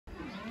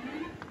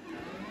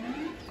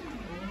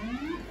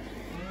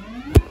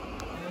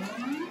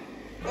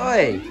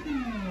Oi!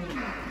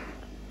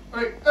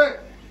 Hey,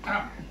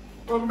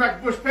 welcome back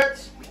to Bush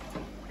Pets.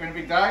 Been a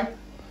big day.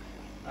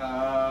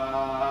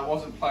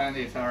 Wasn't playing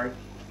the Atari.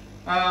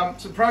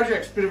 Some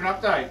projects, bit of an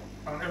update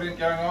on everything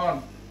going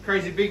on.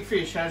 Crazy Big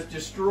Fish has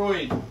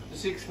destroyed the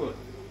 6 foot.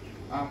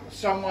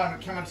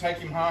 Someone come and take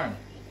him home.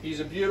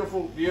 He's a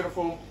beautiful,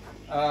 beautiful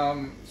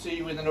sea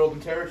in the Northern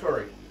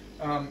Territory.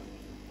 Pain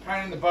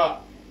in the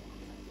butt.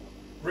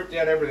 Ripped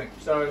out everything.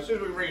 So as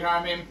soon as we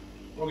rehome him,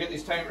 we'll get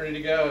this tank ready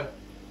to go.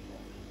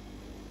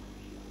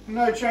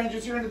 No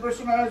changes here in the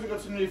Bristlenose. We've got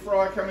some new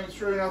fry coming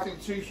through, nothing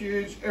too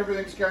huge.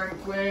 Everything's going to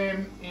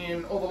plan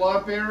in all the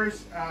live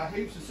bearers.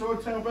 Heaps of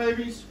swordtail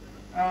babies.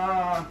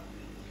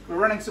 We're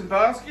running some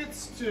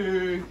baskets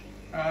to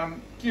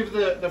give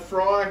the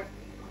fry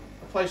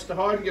a place to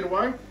hide and get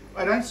away.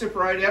 I don't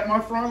separate out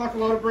my fry like a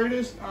lot of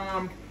breeders.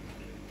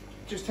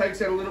 Just takes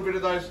out a little bit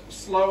of those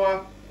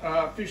slower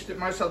fish that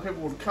most other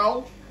people would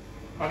cull.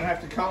 I don't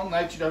have to cull,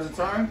 nature does its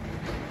own.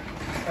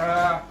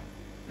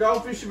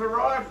 Goldfish have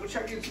arrived. We're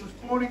chucking in some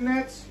spawning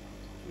nets.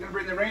 We're going to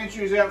bring the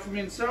ranchers out from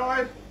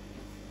inside.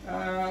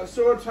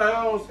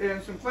 Swordtails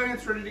and some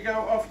plants ready to go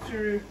off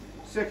to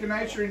Second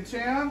Nature in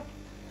town.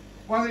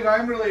 One thing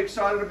I'm really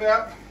excited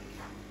about,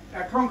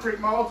 our concrete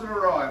moulds have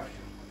arrived.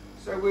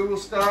 So we will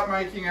start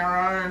making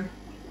our own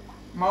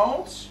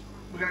moulds.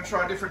 We're going to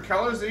try different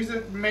colours. These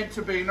are meant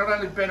to be not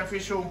only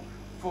beneficial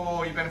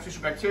for your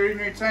beneficial bacteria in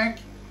your tank,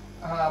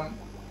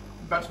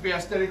 but to be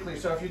aesthetically.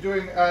 So if you're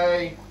doing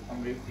I'll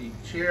move the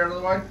chair out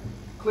of the way,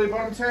 clear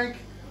bottom tank,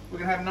 we're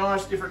going to have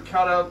nice different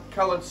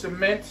coloured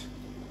cement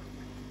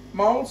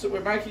moulds that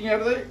we're making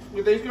out of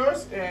with these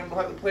guys, and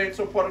we'll have the plants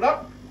all potted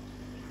up.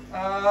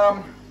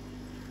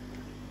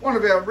 One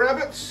of our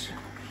rabbits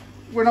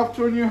went off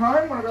to a new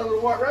home, one of our little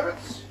white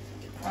rabbits,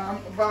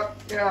 but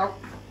our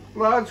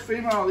large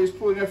female is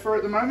pulling her fur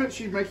at the moment.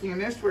 She's making a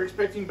nest. We're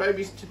expecting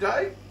babies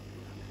today.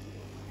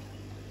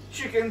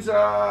 Chickens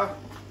are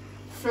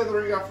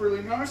feathering up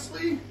really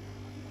nicely,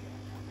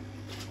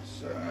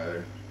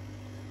 so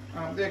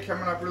they're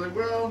coming up really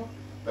well.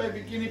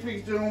 Baby guinea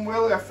pigs doing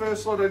well. Our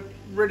first lot are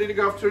ready to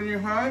go off to a new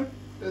home.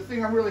 The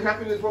thing I'm really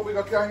happy with is what we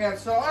got going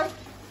outside.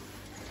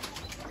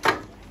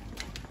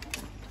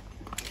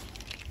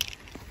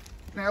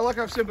 Now, like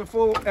I've said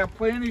before, our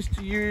plan is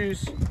to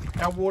use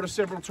our water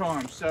several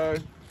times. So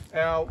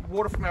our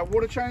water from our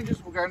water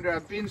changes will go into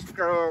our bins to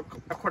grow our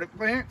aquatic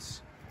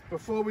plants.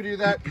 Before we do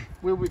that,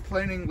 we'll be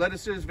planting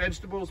lettuces,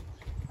 vegetables,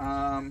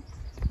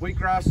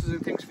 wheatgrasses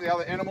and things for the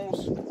other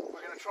animals. We're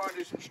going to try and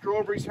do some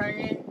strawberries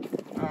hanging,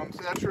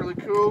 so that's really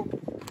cool.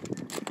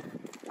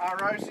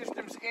 RO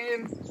system's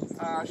in,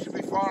 should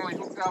be finally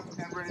hooked up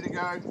and ready to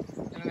go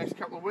in the next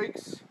couple of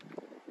weeks.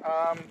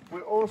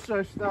 We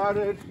also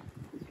started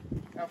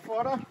our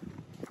fodder,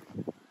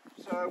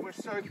 so we're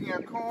soaking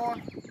our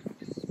corn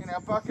in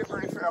our bucket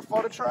ready for our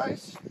fodder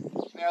trays.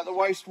 Now the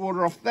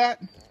wastewater off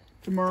that,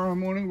 tomorrow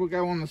morning will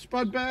go on the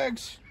spud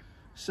bags.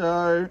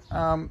 So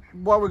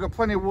while we've got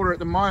plenty of water at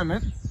the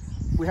moment,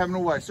 we haven't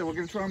always. So we're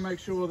going to try and make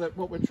sure that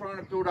what we're trying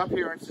to build up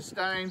here and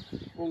sustain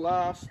will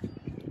last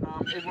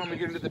even when we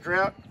get into the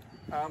drought.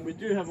 We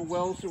do have a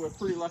well, so we're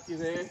pretty lucky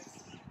there.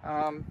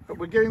 But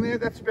we're getting there.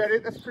 That's about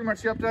it. That's pretty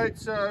much the update.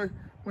 So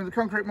when the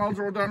concrete moulds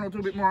are all done, we'll do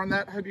a bit more on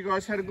that. Hope you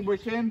guys had a good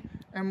weekend,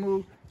 and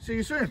we'll see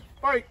you soon.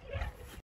 Bye.